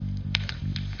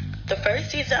The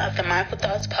first season of the Mindful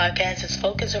Thoughts podcast is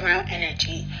focused around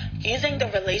energy, using the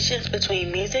relations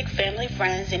between music, family,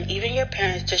 friends, and even your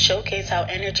parents to showcase how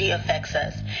energy affects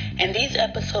us. In these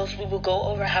episodes, we will go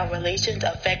over how relations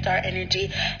affect our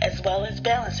energy as well as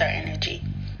balance our energy.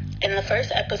 In the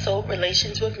first episode,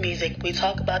 Relations with Music, we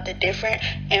talk about the different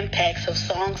impacts of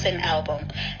songs and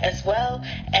albums, as well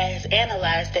as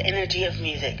analyze the energy of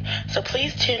music. So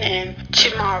please tune in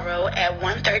tomorrow at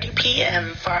 1:30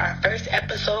 p.m. for our first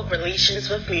episode, Relations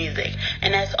with Music.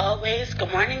 And as always,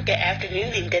 good morning, good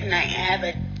afternoon, and good night. And have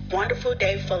a wonderful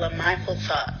day full of mindful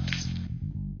thoughts.